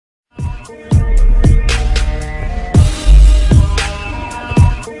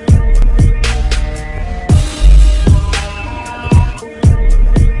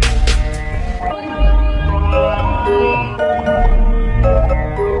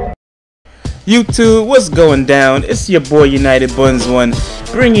YouTube, what's going down? It's your boy United Buns One,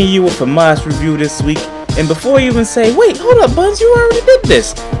 bringing you a Famas review this week. And before you even say, wait, hold up, Buns, you already did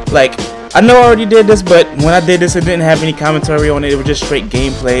this. Like, I know I already did this, but when I did this, it didn't have any commentary on it. It was just straight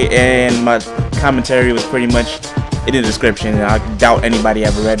gameplay, and my commentary was pretty much in the description. And I doubt anybody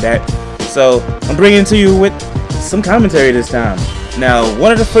ever read that. So I'm bringing it to you with some commentary this time. Now,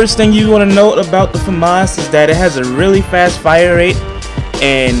 one of the first things you want to note about the Famas is that it has a really fast fire rate,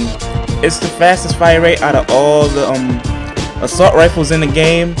 and it's the fastest fire rate out of all the assault rifles in the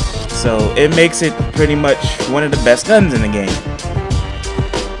game, so it makes it pretty much one of the best guns in the game.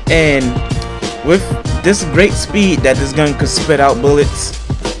 And with this great speed that this gun could spit out bullets,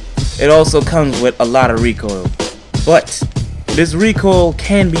 it also comes with a lot of recoil. But this recoil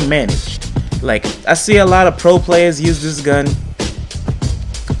can be managed. Like, I see a lot of pro players use this gun,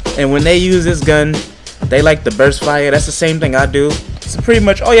 and when they use this gun, they like the burst fire. That's the same thing I do. So pretty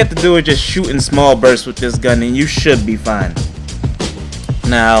much all you have to do is just shoot in small bursts with this gun and you should be fine.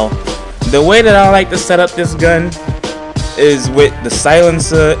 Now, the way that I like to set up this gun is with the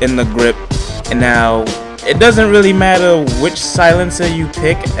silencer and the grip. And now, it doesn't really matter which silencer you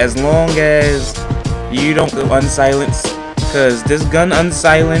pick as long as you don't go unsilenced, because this gun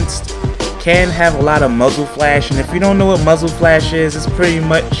unsilenced can have a lot of muzzle flash, and if you don't know what muzzle flash is, it's pretty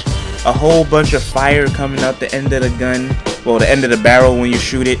much a whole bunch of fire coming out the end of the gun, well, the end of the barrel when you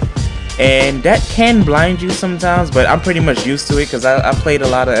shoot it, and that can blind you sometimes, but I'm pretty much used to it because I played a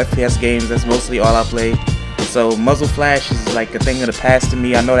lot of FPS games. That's mostly all I play, so muzzle flash is like a thing of the past to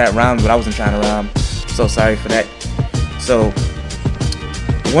me. I know that rhymes, but I wasn't trying to rhyme, so sorry for that. So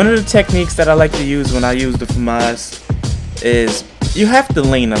one of the techniques that I like to use when I use the Famas is you have to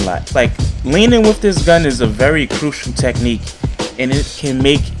lean a lot. Like, leaning with this gun is a very crucial technique, and it can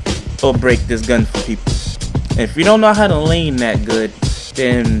make or break this gun for people. And if you don't know how to lean that good,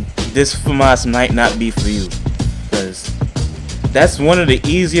 then this Famas might not be for you, because that's one of the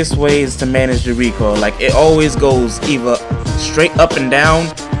easiest ways to manage the recoil. Like, it always goes either straight up and down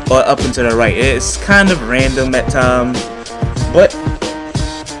or up and to the right. It's kind of random at times, but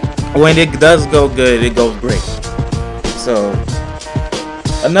when it does go good, it goes great. So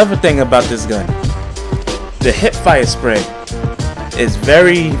another thing about this gun, the hip fire spread is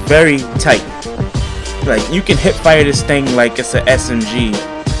very, very tight. Like, you can hip fire this thing like it's an SMG,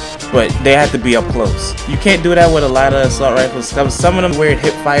 but they have to be up close. You can't do that with a lot of assault rifles. Some of them weird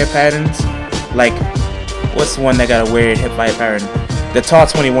hip fire patterns. Like, what's the one that got a weird hip fire pattern? The TAR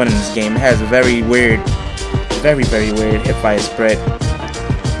 21 in this game. It has a very weird, very, very weird hip fire spread,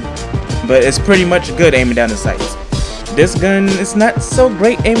 but it's pretty much good aiming down the sights. This gun is not so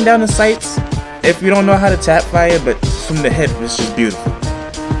great aiming down the sights if you don't know how to tap fire, but from the hip it's just beautiful.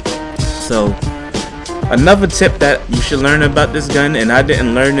 So another tip that you should learn about this gun, and I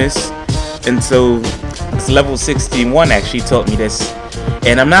didn't learn this until level 61 actually taught me this,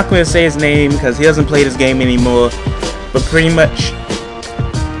 and I'm not going to say his name because he doesn't play this game anymore, but pretty much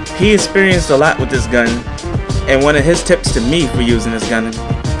he experienced a lot with this gun, and one of his tips to me for using this gun,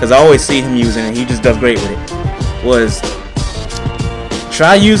 because I always see him using it, he just does great with it, was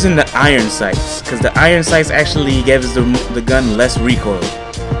try using the iron sights, because the iron sights actually gives the gun less recoil.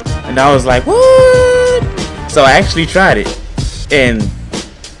 And I was like, what? So I actually tried it, and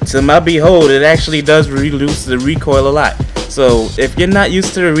to my behold, it actually does reduce the recoil a lot. So if you're not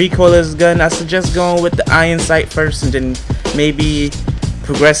used to the recoil of this gun, I suggest going with the iron sight first, and then maybe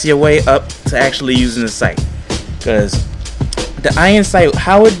progress your way up to actually using the sight. Because the iron sight,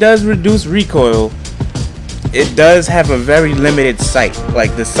 how it does reduce recoil, it does have a very limited sight.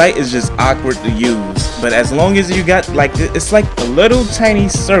 Like, the sight is just awkward to use, but as long as you got, like, it's like a little tiny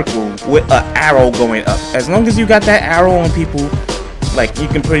circle with an arrow going up. As long as you got that arrow on people, like, you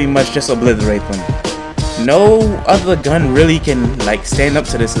can pretty much just obliterate them. No other gun really can, like, stand up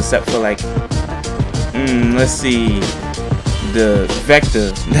to this except for, like, let's see, the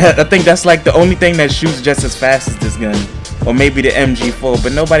Vector. I think that's like the only thing that shoots just as fast as this gun. Or maybe the MG4,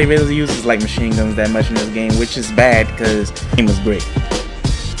 but nobody really uses like machine guns that much in this game, which is bad because the game was great.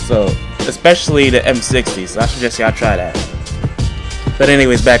 So, especially the M60, so I suggest y'all try that. But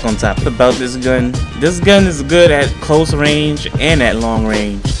anyways, back on topic about this gun. This gun is good at close range and at long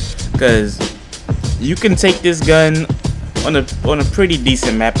range, because you can take this gun on a pretty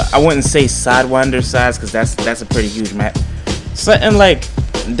decent map. I wouldn't say Sidewinder size, because that's a pretty huge map. Something like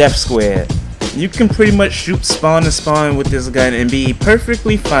Death Square. You can pretty much shoot spawn to spawn with this gun and be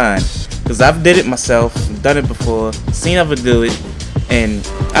perfectly fine, because I've did it myself, done it before, seen others do it, and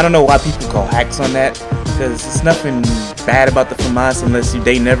I don't know why people call hacks on that, because it's nothing bad about the Famas unless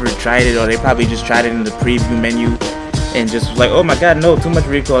they never tried it, or they probably just tried it in the preview menu and just was like, oh my god, no, too much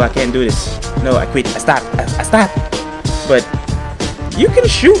recoil, I can't do this. No, I quit, I stopped, I stopped. But you can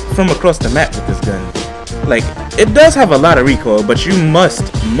shoot from across the map with this gun. Like, it does have a lot of recoil, but you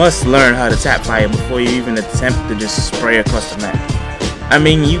must learn how to tap fire before you even attempt to just spray across the map. I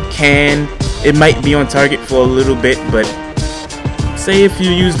mean, you can, it might be on target for a little bit, but say if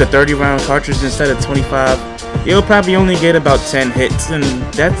you use the 30 round cartridge instead of 25, you'll probably only get about 10 hits, and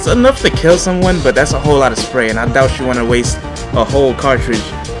that's enough to kill someone, but that's a whole lot of spray, and I doubt you want to waste a whole cartridge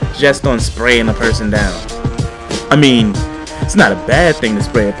just on spraying a person down. I mean, it's not a bad thing to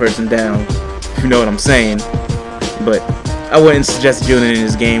spray a person down, if you know what I'm saying, but I wouldn't suggest doing it in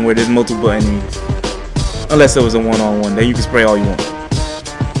this game where there's multiple enemies, unless it was a one-on-one, then you can spray all you want.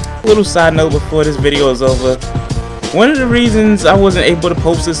 A little side note before this video is over, one of the reasons I wasn't able to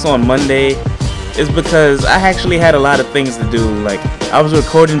post this on Monday is because I actually had a lot of things to do. Like, I was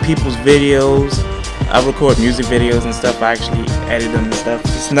recording people's videos, I record music videos and stuff, I actually edit them and stuff.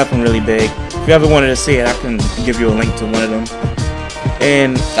 It's nothing really big. If you ever wanted to see it, I can give you a link to one of them.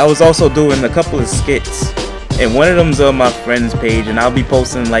 And I was also doing a couple of skits, and one of them's on my friend's page, and I'll be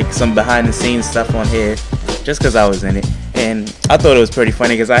posting like some behind the scenes stuff on here just because I was in it. And I thought it was pretty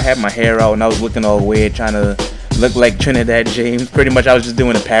funny because I had my hair out and I was looking all weird trying to look like Trinidad James. Pretty much I was just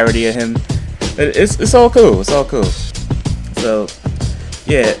doing a parody of him. It's all cool, it's all cool. So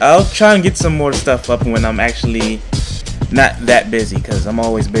yeah, I'll try and get some more stuff up when I'm actually not that busy, because I'm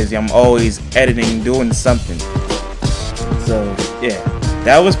always busy. I'm always editing, doing something. So yeah,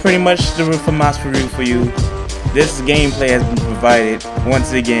 that was pretty much the Famas review for you. This gameplay has been provided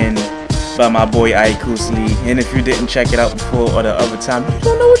once again by my boy Aikusli, and if you didn't check it out before or the other time, you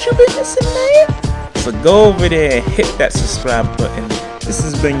don't know what you've been missing, man. So go over there and hit that subscribe button. This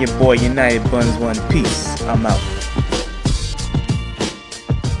has been your boy United Buns 1. Peace. I'm out.